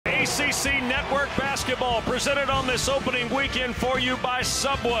ACC Network Basketball presented on this opening weekend for you by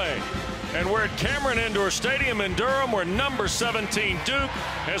Subway. And we're at Cameron Indoor Stadium in Durham, where number 17 Duke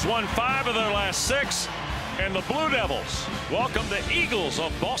has won 5 of their last 6. And the Blue Devils welcome the Eagles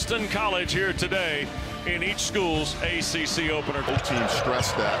of Boston College here today in each school's ACC opener. Both teams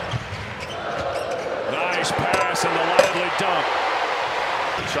stressed that. Nice pass and the lively dunk.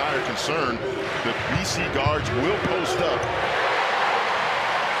 The Shire concerned that BC guards will post up.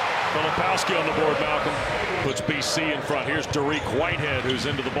 Filipowski on the board, Malcolm. Puts BC in front. Here's Dariq Whitehead, who's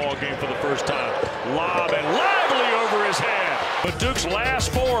into the ball game for the first time. Lob and Lively over his head. But Duke's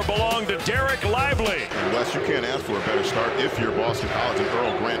last 4 belong to Dereck Lively. And Wes, you can't ask for a better start if you're Boston College and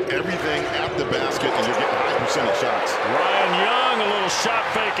Earl Grant. Everything at the basket, and you're getting high percentage shots. Ryan Young, a little shot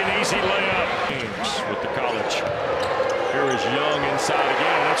fake and easy layup. James with the college. Here is Young inside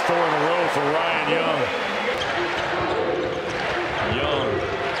again. That's 4 in a row for Ryan Young.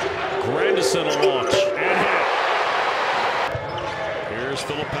 Grandison a launch and hit. Here's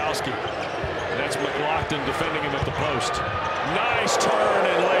Filipowski. That's McLaughlin defending him at the post. Nice turn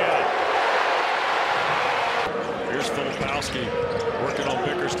and layup. Here's Filipowski working on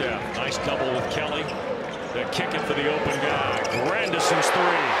Bickerstaff. Nice double with Kelly. Then kicking for the open guy. Grandison's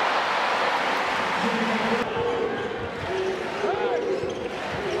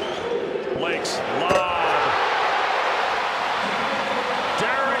 3. Blake's lob.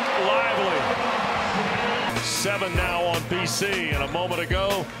 7 now on BC, and a moment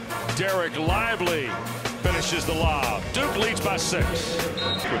ago, Dereck Lively finishes the lob. Duke leads by 6.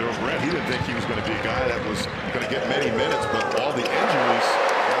 Grant, he didn't think he was going to be a guy that was going to get many minutes, but all the injuries,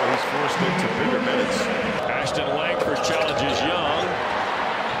 he's forced into bigger minutes. Ashton Langford challenges Young,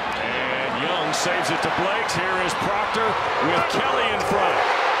 and Young saves it to Blakes. Here is Proctor with Kelly in front.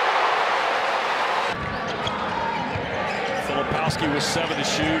 Filipowski with 7 to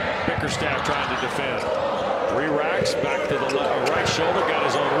shoot. Bickerstaff trying to defend. 3 racks, back to the right shoulder, got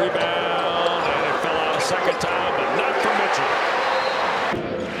his own rebound, and it fell out a second time, but not for Mitchell.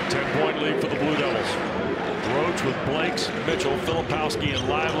 10-point lead for the Blue Devils. Roach with Blakes, Mitchell, Filipowski, and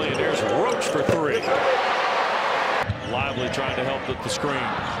Lively, and there's Roach for 3. Lively trying to help with the screen.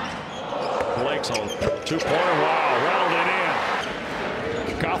 Blakes on 2-pointer, wow, rattled it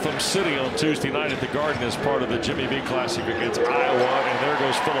in. Gotham City on Tuesday night at the Garden as part of the Jimmy V Classic against Iowa, and there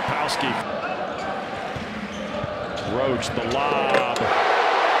goes Filipowski. Roach, the lob.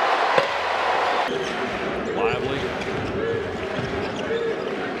 Lively.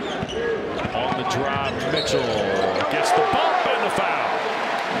 On the drive, Mitchell gets the bump and the foul.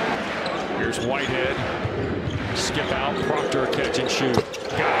 Here's Whitehead. Skip out, Proctor catch and shoot.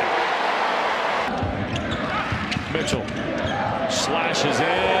 Got it. Mitchell slashes in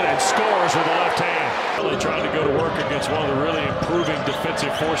and scores with the left hand. Really trying to go to work against one of the really improving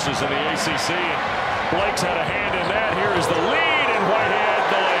defensive forces in the ACC. Blake's had a hand in that. Here is the lead, and Whitehead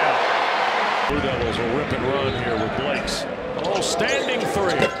the layup. Blue Devils will rip and run here with Blakes. Oh, standing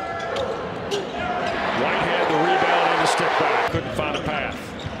 3. Whitehead the rebound and the step back. Couldn't find a path.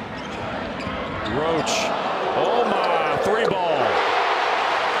 Roach. Oh my, 3-ball.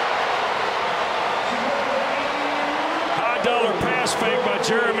 High-dollar pass fake by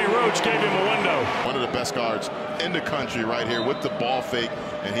Jeremy Roach gave him a window. One of the best guards in the country right here with the ball fake,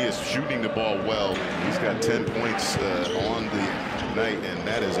 and he is shooting the ball well. He's got 10 points on the night, and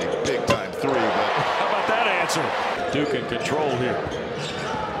that is a big-time 3. But how about that answer? Duke in control here.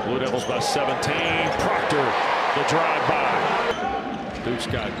 Blue Devils by 17. Proctor, the drive-by. Duke's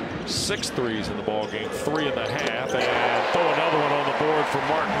got 6 threes in the ball game, 3 in the half, and throw another one on the board for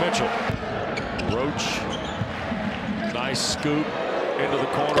Mark Mitchell. Roach, nice scoop into the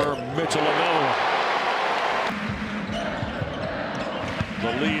corner. Mitchell another one.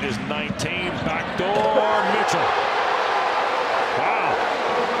 The lead is 19. Backdoor Mitchell. Wow.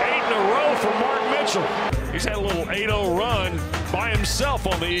 8 in a row for Mark Mitchell. He's had a little 8-0 run by himself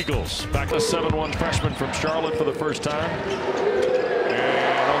on the Eagles. Back to 7-1 freshman from Charlotte for the first time.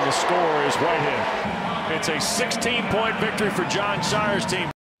 And on the score is Whitehead. It's a 16-point victory for Jon Scheyer's team.